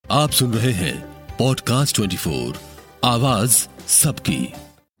आप सुन रहे हैं पॉडकास्ट 24 आवाज सबकी।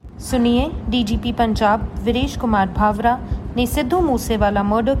 सुनिए, डीजीपी पंजाब वीरेश कुमार भावरा ने सिद्धू मूसेवाला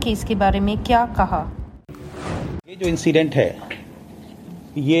मर्डर केस के बारे में क्या कहा। ये जो इंसिडेंट है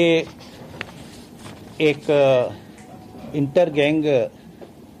ये एक इंटर गैंग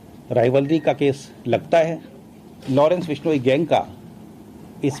राइवलरी का केस लगता है। लॉरेंस बिश्नोई गैंग का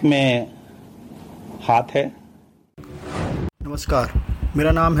इसमें हाथ है। नमस्कार,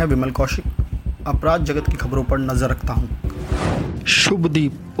 मेरा नाम है विमल कौशिक। अपराध जगत की खबरों पर नजर रखता हूं।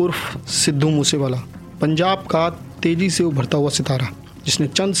 शुभदीप उर्फ सिद्धू मूसेवाला पंजाब का तेजी से उभरता हुआ सितारा, जिसने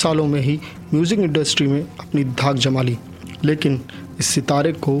चंद सालों में ही म्यूजिक इंडस्ट्री में अपनी धाक जमा ली। लेकिन इस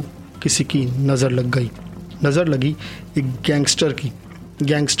सितारे को किसी की नज़र लगी एक गैंगस्टर की।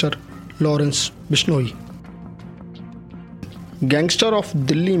 Gangster Lawrence Bishnoi. Gangster of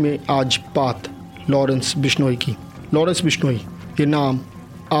Delhi में आज बात लॉरेंस बिश्नोई की। लॉरेंस बिश्नोई ये नाम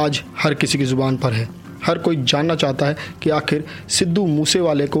आज हर किसी की ज़ुबान पर है। हर कोई जानना चाहता है कि आखिर सिद्धू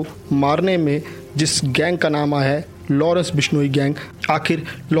मूसेवाले को मारने में जिस गैंग का नाम आया है लॉरेंस बिश्नोई गैंग, आखिर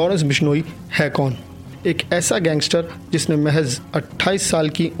लॉरेंस बिश्नोई है कौन। एक ऐसा गैंगस्टर जिसने महज 28 साल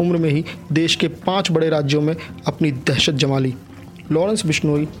की उम्र में ही देश के 5 बड़े राज्यों में अपनी दहशत जमा ली। लॉरेंस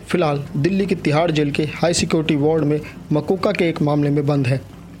बिश्नोई फ़िलहाल दिल्ली की तिहाड़ जेल के हाई सिक्योरिटी वार्ड में मकोका के एक मामले में बंद है।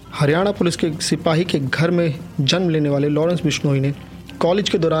 हरियाणा पुलिस के सिपाही के घर में जन्म लेने वाले लॉरेंस बिश्नोई ने कॉलेज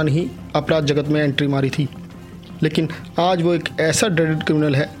के दौरान ही अपराध जगत में एंट्री मारी थी। लेकिन आज वो एक ऐसा ड्रेडेड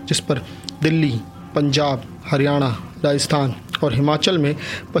क्रिमिनल है जिस पर दिल्ली, पंजाब, हरियाणा, राजस्थान और हिमाचल में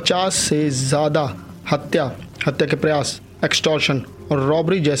 50 से ज़्यादा हत्या के प्रयास, एक्सटॉर्शन और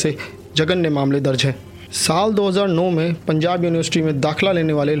रॉबरी जैसे जघन्य मामले दर्ज हैं। साल 2009 में पंजाब यूनिवर्सिटी में दाखिला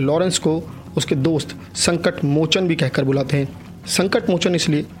लेने वाले लॉरेंस को उसके दोस्त संकट मोचन भी कहकर बुलाते हैं। संकट मोचन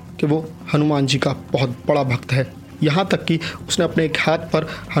इसलिए कि वो हनुमान जी का बहुत बड़ा भक्त है। यहाँ तक कि उसने अपने एक हाथ पर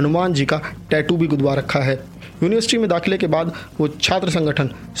हनुमान जी का टैटू भी गुदवा रखा है। यूनिवर्सिटी में दाखिले के बाद वो छात्र संगठन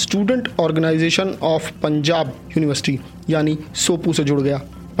student organisation of Punjab university यानी सोपू से जुड़ गया।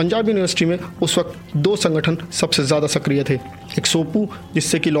 पंजाब यूनिवर्सिटी में उस वक्त 2 संगठन सबसे ज़्यादा सक्रिय थे। एक सोपू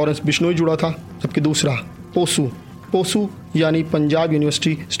जिससे कि लॉरेंस बिश्नोई जुड़ा था, जबकि दूसरा पोसू यानी पंजाब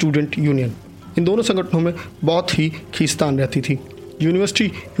यूनिवर्सिटी स्टूडेंट यूनियन। इन दोनों संगठनों में बहुत ही खींचतान रहती थी। यूनिवर्सिटी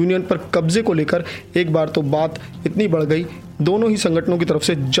यूनियन पर कब्जे को लेकर एक बार तो बात इतनी बढ़ गई, दोनों ही संगठनों की तरफ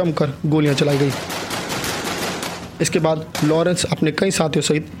से जमकर गोलियां चलाई गई। इसके बाद लॉरेंस अपने कई साथियों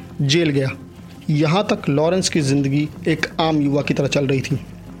सहित जेल गया। यहाँ तक लॉरेंस की ज़िंदगी एक आम युवा की तरह चल रही थी,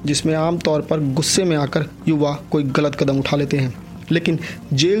 जिसमें आम तौर पर गुस्से में आकर युवा कोई गलत कदम उठा लेते हैं। लेकिन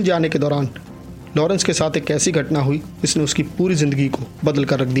जेल जाने के दौरान लॉरेंस के साथ एक ऐसी घटना हुई जिसने उसकी पूरी ज़िंदगी को बदल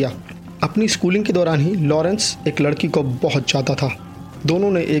कर रख दिया। अपनी स्कूलिंग के दौरान ही लॉरेंस एक लड़की को बहुत चाहता था। दोनों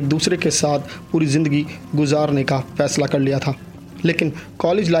ने एक दूसरे के साथ पूरी ज़िंदगी गुजारने का फैसला कर लिया था। लेकिन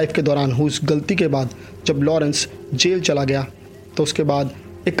कॉलेज लाइफ के दौरान हुई उस गलती के बाद जब लॉरेंस जेल चला गया तो उसके बाद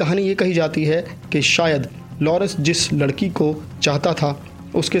एक कहानी ये कही जाती है कि शायद लॉरेंस जिस लड़की को चाहता था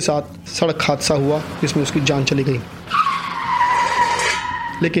उसके साथ सड़क हादसा हुआ जिसमें उसकी जान चली गई।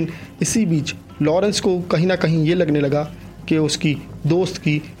 लेकिन इसी बीच लॉरेंस को कहीं ना कहीं ये लगने लगा कि उसकी दोस्त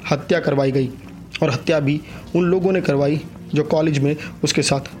की हत्या करवाई गई, और हत्या भी उन लोगों ने करवाई जो कॉलेज में उसके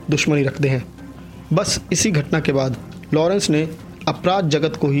साथ दुश्मनी रखते हैं। बस इसी घटना के बाद लॉरेंस ने अपराध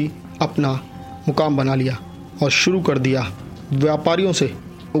जगत को ही अपना मुकाम बना लिया और शुरू कर दिया व्यापारियों से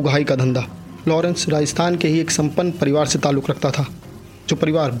उगाही का धंधा। लॉरेंस राजस्थान के ही एक संपन्न परिवार से ताल्लुक़ रखता था, जो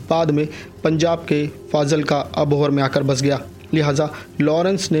परिवार बाद में पंजाब के फाजल का अबोहर में आकर बस गया। लिहाजा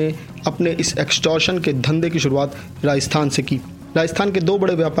लॉरेंस ने अपने इस एक्सटॉर्शन के धंधे की शुरुआत राजस्थान से की। राजस्थान के 2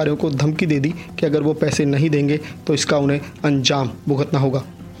 बड़े व्यापारियों को धमकी दे दी कि अगर वो पैसे नहीं देंगे तो इसका उन्हें अंजाम भुगतना होगा।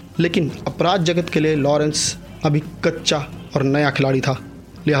 लेकिन अपराध जगत के लिए लॉरेंस अभी कच्चा और नया खिलाड़ी था,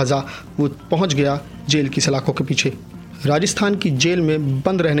 लिहाजा वो पहुंच गया जेल की सलाखों के पीछे। राजस्थान की जेल में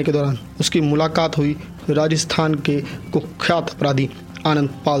बंद रहने के दौरान उसकी मुलाकात हुई राजस्थान के कुख्यात अपराधी आनंद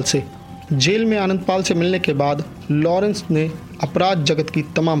पाल से। जेल में आनंद पाल से मिलने के बाद लॉरेंस ने अपराध जगत की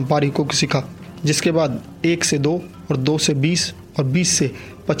तमाम बारीकियों को सीखा, जिसके बाद 1 से 2 और 2 से 20 और 20 से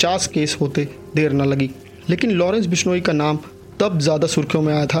 50 केस होते देर न लगी। लेकिन लॉरेंस बिश्नोई का नाम तब ज़्यादा सुर्खियों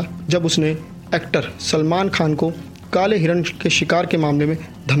में आया था जब उसने एक्टर सलमान खान को काले हिरण के शिकार के मामले में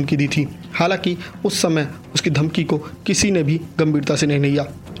धमकी दी थी। हालांकि उस समय उसकी धमकी को किसी ने भी गंभीरता से नहीं लिया।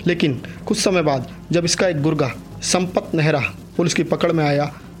 लेकिन कुछ समय बाद जब इसका एक गुर्गा संपत नेहरा पुलिस की पकड़ में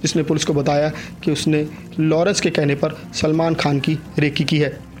आया, जिसने पुलिस को बताया कि उसने लॉरेंस के कहने पर सलमान खान की रेकी की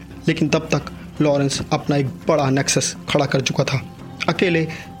है। लेकिन तब तक लॉरेंस अपना एक बड़ा नेक्सस खड़ा कर चुका था। अकेले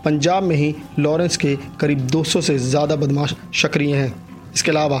पंजाब में ही लॉरेंस के करीब 200 से ज़्यादा बदमाश सक्रिय हैं।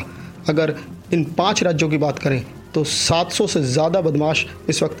 इसके अलावा अगर इन 5 राज्यों की बात करें तो 700 से ज़्यादा बदमाश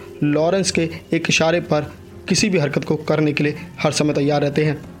इस वक्त लॉरेंस के एक इशारे पर किसी भी हरकत को करने के लिए हर समय तैयार रहते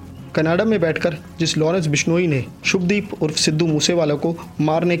हैं। कनाडा में बैठकर जिस लॉरेंस बिश्नोई ने शुभदीप उर्फ सिद्धू मूसेवाला को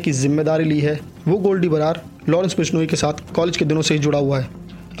मारने की जिम्मेदारी ली है, वो गोल्डी बरार लॉरेंस बिश्नोई के साथ कॉलेज के दिनों से ही जुड़ा हुआ है।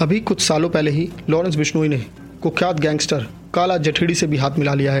 अभी कुछ सालों पहले ही लॉरेंस बिश्नोई ने कुख्यात गैंगस्टर काला जठेड़ी से भी हाथ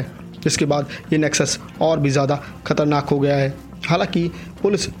मिला लिया है, जिसके बाद ये नेक्सस और भी ज़्यादा खतरनाक हो गया है। हालांकि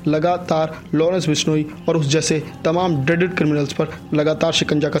पुलिस लगातार लॉरेंस बिश्नोई और उस जैसे तमाम ड्रेडेड क्रिमिनल्स पर लगातार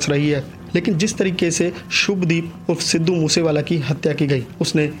शिकंजा कस रही है, लेकिन जिस तरीके से शुभदीप उर्फ सिद्धू मूसेवाला की हत्या की गई,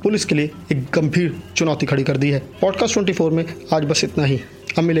 उसने पुलिस के लिए एक गंभीर चुनौती खड़ी कर दी है। पॉडकास्ट 24 में आज बस इतना ही।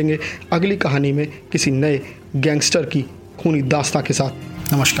 अब मिलेंगे अगली कहानी में किसी नए गैंगस्टर की खूनी दास्तां के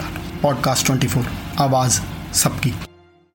साथ। नमस्कार। पॉडकास्ट 24 आवाज़ सबकी।